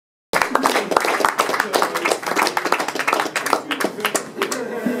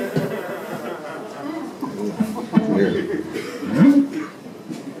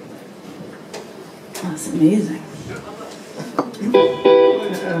amazing.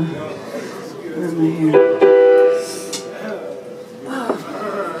 Where am I here?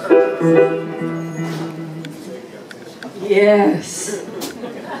 Yes.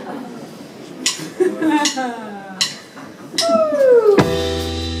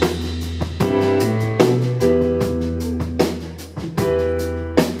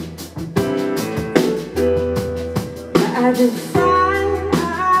 I just find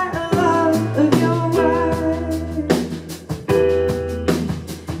I love your words.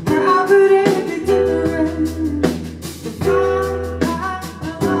 How could it be different? To find I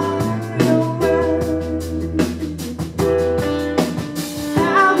love your words.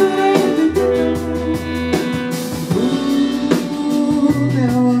 How could it be different? Ooh,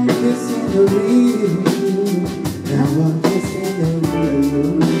 now I'm missing the real. Now I'm missing the real.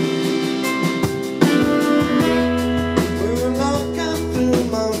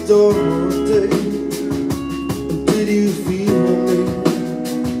 Day. Did you feel me?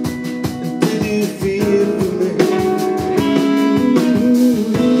 Did you feel me?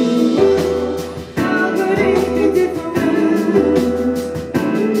 How could it be different?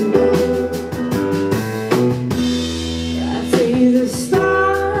 I see the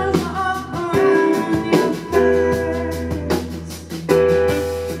stars all around your face.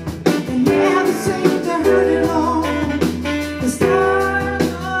 They never seem to hurt it all. The stars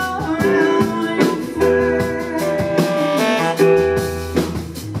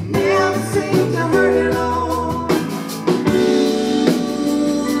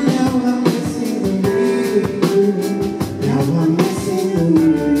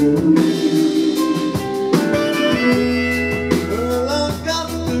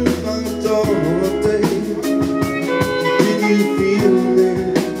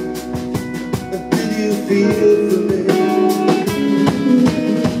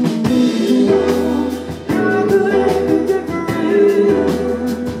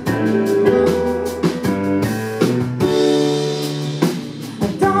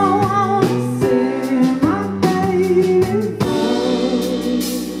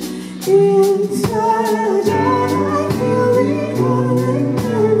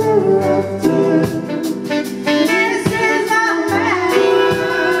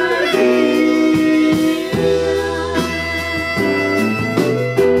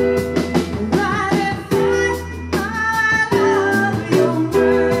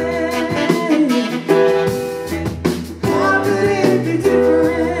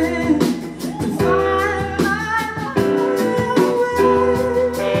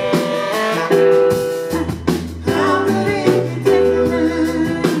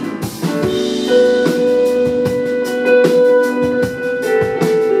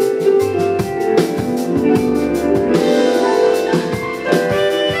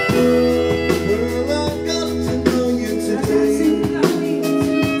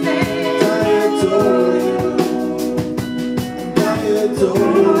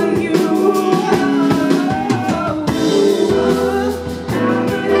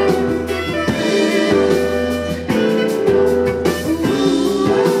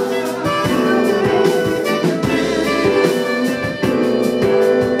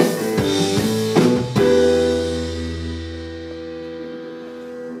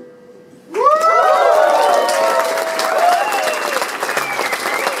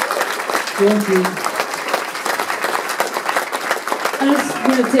Thank you. I'm just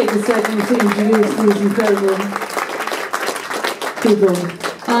going to take a second to introduce these incredible people.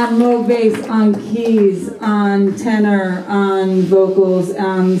 On low bass, on keys, on tenor, on vocals,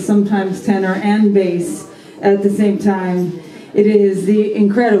 on sometimes tenor and bass at the same time. It is the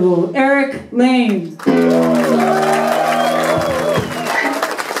incredible Eric Lane.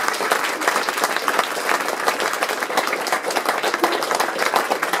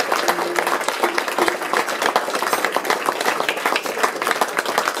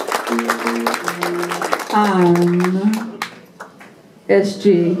 On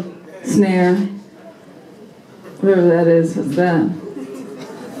SG, snare, whatever that is, what's that?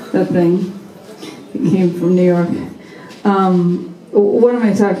 That thing. It came from New York. What am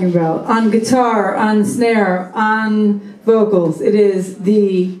I talking about? On guitar, on snare, on vocals, it is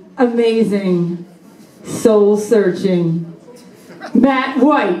the amazing, soul-searching Matt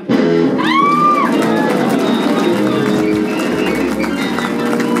White.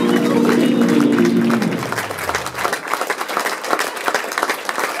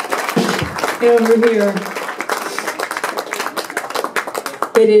 Over here,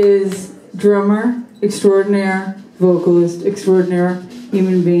 it is drummer extraordinaire, vocalist extraordinaire,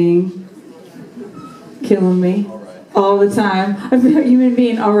 human being, killing me all the time. I'm a human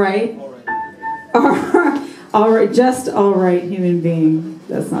being, all right. All right, just all right human being.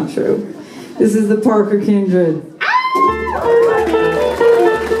 That's not true. This is the Parker Kindred.